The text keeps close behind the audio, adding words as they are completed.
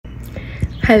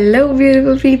Hello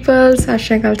beautiful people,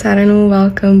 Sashakal Saranu.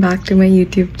 Welcome back to my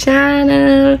YouTube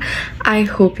channel. I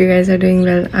hope you guys are doing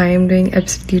well. I am doing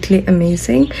absolutely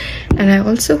amazing, and I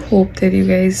also hope that you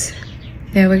guys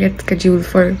never get scheduled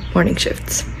for morning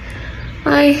shifts.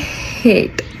 I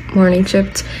hate morning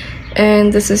shifts,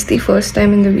 and this is the first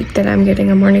time in the week that I'm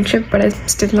getting a morning shift, but I'm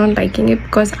still not liking it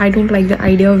because I don't like the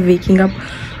idea of waking up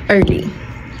early.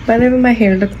 By the way, my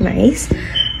hair looks nice,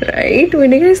 right? What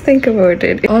do you guys think about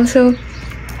it? Also,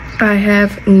 I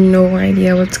have no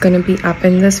idea what's gonna be up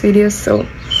in this video, so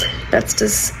let's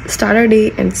just start our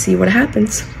day and see what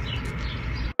happens.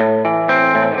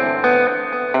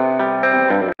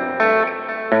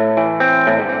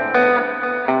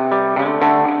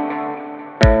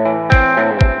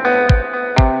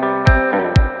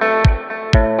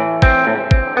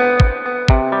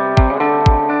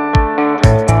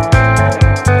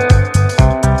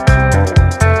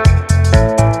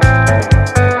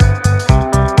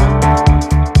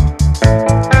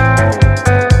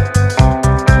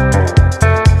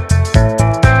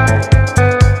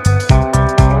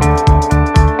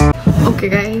 Okay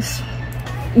guys,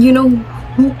 you know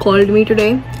who called me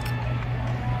today?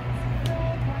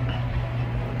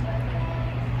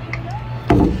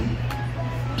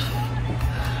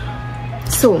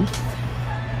 So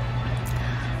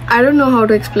I don't know how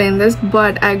to explain this,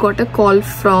 but I got a call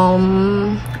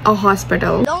from a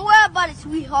hospital. Don't worry about it,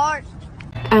 sweetheart.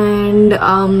 And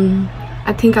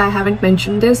I think I haven't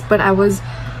mentioned this, but I was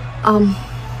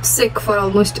sick for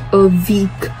almost a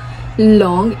week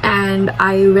long, and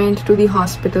I went to the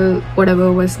hospital,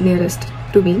 whatever was nearest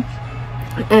to me,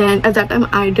 and at that time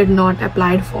I did not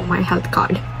apply for my health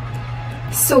card.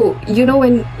 So you know,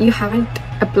 when you haven't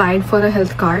applied for a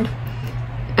health card,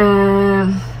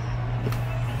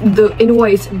 the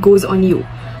invoice goes on you,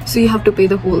 so you have to pay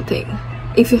the whole thing.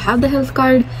 If you have the health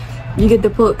card, you get the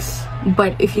perks,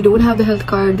 but if you don't have the health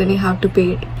card, then you have to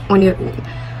pay it on your own.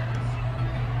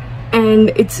 And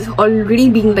it's already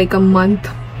been like a month.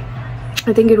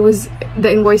 I think it was,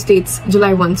 the invoice states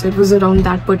July 1, so it was around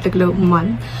that particular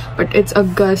month, but it's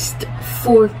August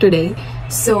 4th today,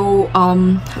 so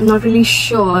I'm not really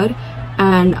sure.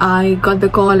 And I got the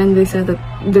call and they said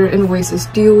that their invoice is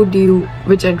due,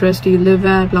 which address do you live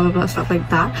at, blah blah blah, stuff like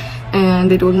that.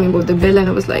 And they told me about the bill, and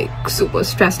I was like super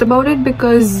stressed about it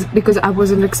because I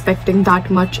wasn't expecting that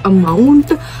much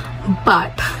amount.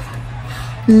 But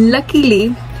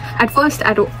luckily, at first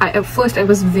I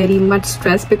was very much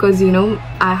stressed because, you know,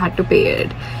 I had to pay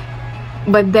it.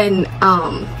 But then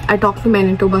I talked to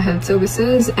Manitoba Health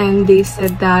Services, and they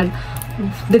said that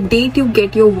the date you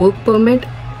get your work permit,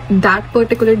 that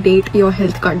particular date your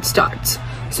health card starts.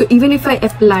 So even if I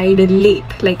applied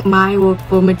late, like my work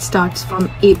permit starts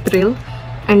from April,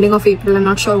 ending of April, I'm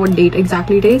not sure what date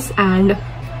exactly it is, and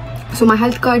so my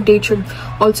health card date should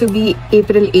also be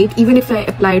April 8, even if I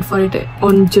applied for it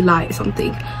on July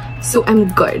something. So I'm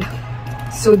good.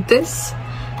 So this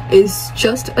is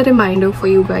just a reminder for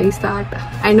you guys that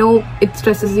I know it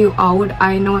stresses you out.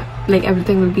 I know like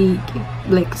everything will be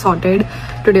like sorted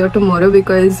today or tomorrow,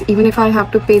 because even if I have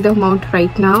to pay the amount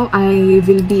right now, I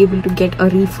will be able to get a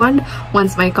refund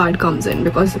once my card comes in,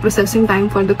 because the processing time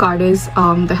for the card is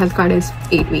the health card is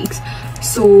 8 weeks.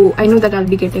 So I know that I'll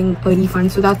be getting a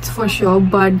refund, so that's for sure.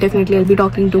 But definitely I'll be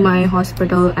talking to my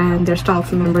hospital and their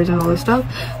staff members and all the stuff,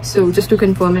 so just to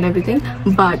confirm and everything.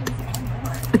 But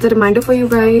it's a reminder for you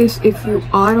guys, if you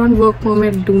are on work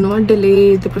permit, do not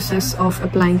delay the process of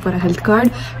applying for a health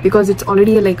card, because it's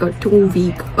already like a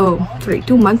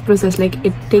 2 month process. Like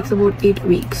it takes about 8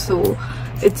 weeks, so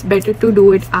it's better to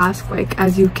do it as quick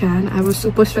as you can. I was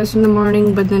super stressed in the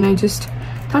morning, but then I just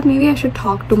thought maybe I should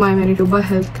talk to my Manitoba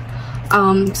Health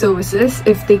Services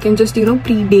if they can just, you know,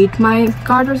 predate my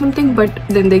card or something. But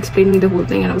then they explained me the whole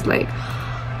thing, and I was like,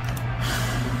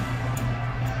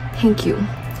 thank you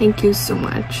so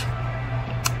much.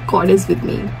 God is with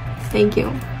me. Thank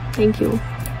you.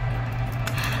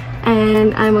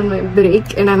 And I'm on my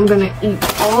break, and I'm gonna eat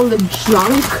all the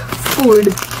junk food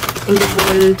in the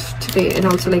world today, and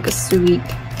also like a sweet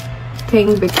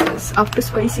thing, because after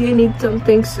spicy I need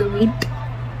something sweet,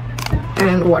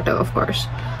 and water of course.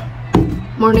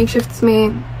 Morning shifts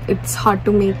it's hard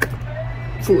to make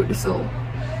food, so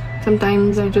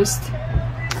sometimes I just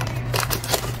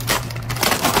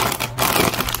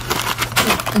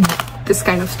this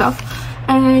kind of stuff.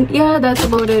 And yeah, that's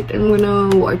about it. I'm gonna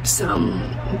watch some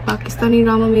Pakistani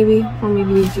drama maybe, or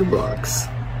maybe YouTube vlogs.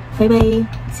 Bye bye.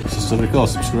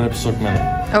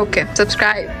 Subscribe. Okay,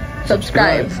 subscribe.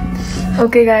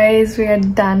 Okay guys, we are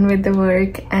done with the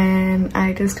work, and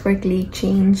I just quickly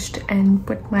changed and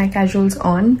put my casuals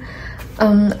on.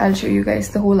 I'll show you guys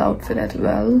the whole outfit as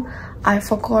well. I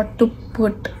forgot to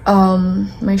put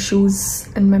my shoes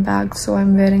in my bag, so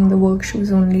I'm wearing the work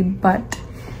shoes only, but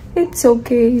it's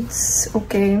okay, it's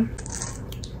okay.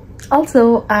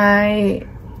 Also, I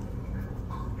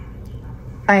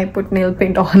put nail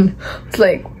paint on. It's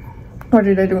like, what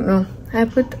did I do now? I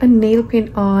put a nail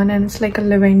paint on and it's like a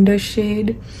lavender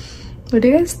shade. What do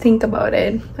you guys think about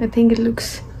it? I think it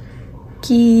looks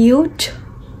cute.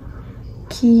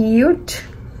 Cute.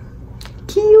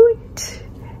 Cute.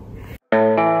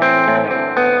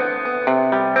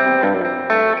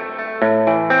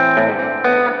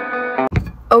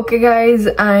 Okay guys,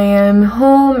 I am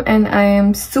home and I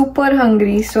am super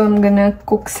hungry, so I'm gonna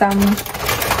cook some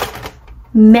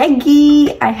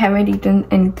Maggie. I haven't eaten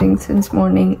anything since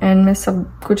morning and मैं सब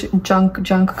कुछ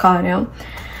junk खा रहा हूँ,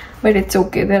 but it's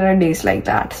okay. There are days like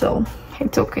that, so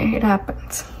it's okay. It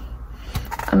happens.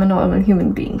 I'm a normal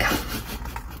human being.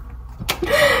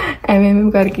 MMM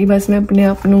करके बस मैं अपने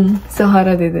आप नू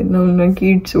सहारा दे देना उन्हें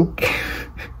कि it's okay.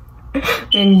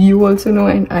 And you also know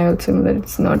and I also know that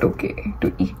it's not okay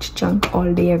to eat junk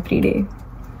all day every day.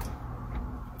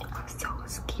 So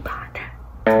उसकी बात है.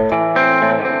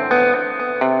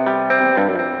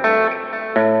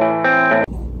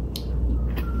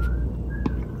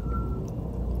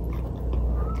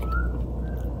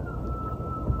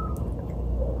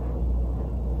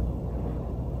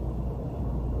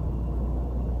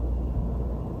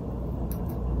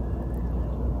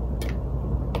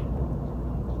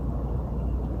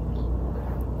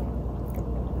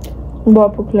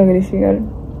 बहुत भूख लग रही थी यार.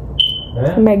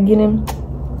 मैगी ने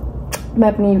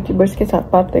मैं अपने यूट्यूबर्स के साथ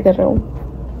बातें कर रहा हूँ.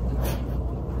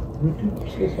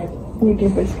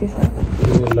 यूट्यूबर्स के साथ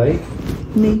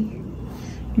नहीं,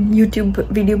 यूट्यूब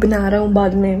वीडियो बना रहा हूँ,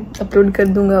 बाद में अपलोड कर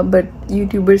दूंगा, बट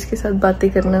यूट्यूबर्स के साथ बातें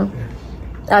करना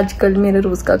आजकल मेरा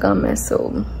रोज का काम है. सो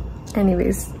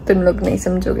एनीवेज, तुम लोग नहीं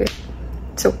समझोगे,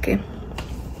 इट्स ओके.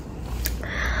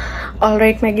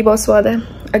 ऑलराइट, मैगी बहुत स्वाद है.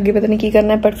 अगे पता नहीं की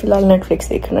करना है, पर फिलहाल नेटफ्लिक्स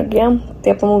देखने लग गया.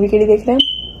 तो आप मूवी केड़ी देख रहे हैं?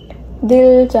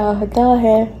 दिल चाहता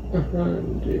है.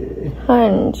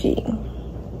 हाँ जी.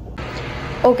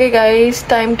 Okay guys,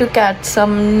 time to catch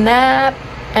some nap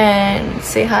and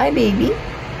say hi baby.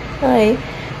 Hi.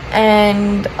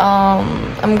 And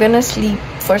I'm gonna sleep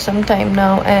for some time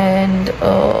now, and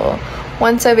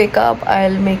once I wake up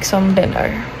I'll make some dinner.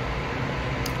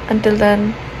 Until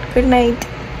then, good night.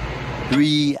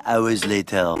 3 hours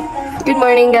later. Good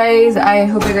morning guys, I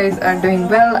hope you guys are doing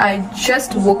well. I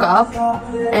just woke up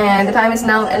and the time is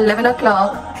now 11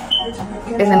 o'clock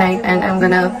in the night, and I'm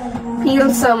gonna peel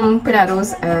some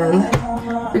potatoes and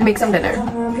we'll make some dinner.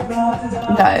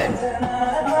 I'm tired,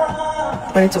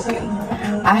 but it's okay.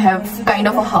 I have kind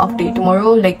of a half day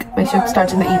tomorrow. Like, my shift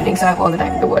starts in the evening, so I have all the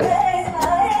time in the world.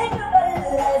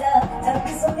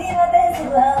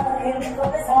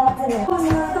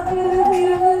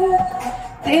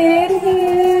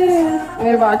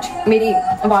 मेरी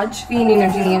आवाज भी इतनी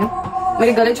energy नहीं है,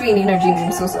 मेरे गले में इतनी एनर्जी नहीं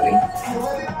है. So sorry.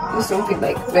 Just don't feel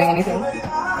like doing anything.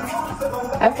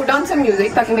 I've put on some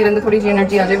music ताकि मेरे अंदर थोड़ी सी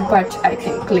एनर्जी आ जाए, but I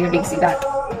can clearly see that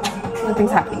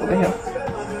nothing's happening over here.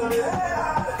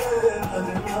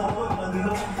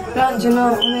 Ranjana,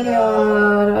 मेरे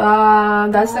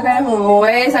यार, that's the kind of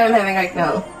voice I'm having right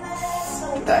now.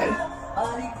 I'm tired.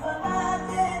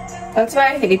 That's why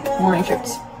I hate morning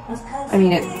shifts. I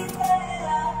mean it.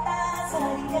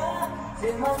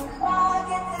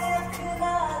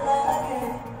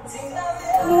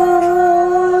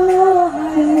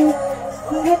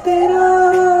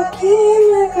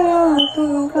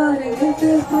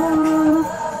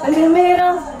 अरे मेरा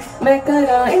मैं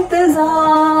करा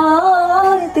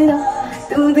इंतजार तेरा,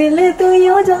 तू दिल तू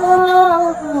यूं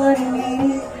जानी,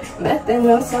 मैं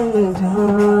तेरा समझा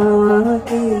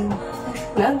के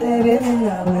ना तेरे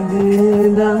बिना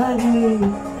बददारी.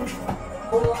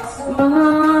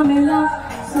 वहाँ मिला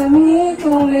समी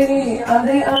को मेरे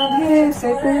आधे आधे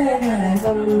से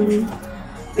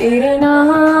तेरे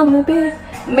नाम पे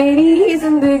मेरी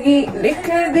जिंदगी लिख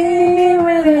दी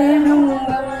मेरे हमदम.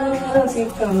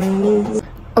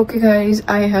 Okay guys,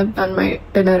 I have done my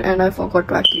dinner and I forgot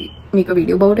to actually make a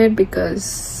video about it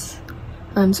because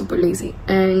I'm super lazy,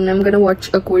 and I'm gonna watch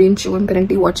a Korean show. I'm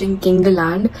currently watching King the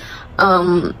Land,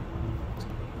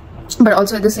 but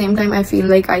also at the same time I feel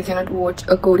like I cannot watch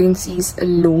a Korean series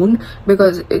alone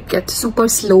because it gets super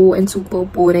slow and super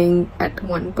boring at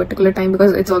one particular time,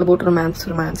 because it's all about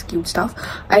romance, cute stuff.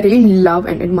 I really love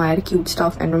and admire cute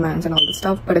stuff and romance and all this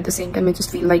stuff, but at the same time I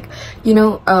just feel like, you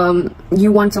know,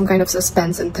 you want some kind of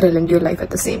suspense and thrill into your life at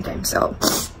the same time. So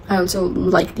I also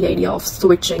like the idea of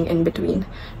switching in between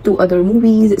to other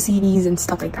movies, series and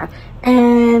stuff like that.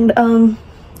 And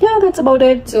yeah, that's about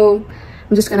it. So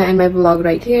I'm just gonna end my vlog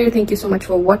right here. Thank you so much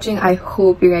for watching. I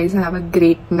hope you guys have a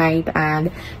great night,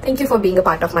 and thank you for being a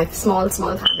part of my small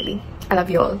family. I love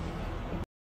you all.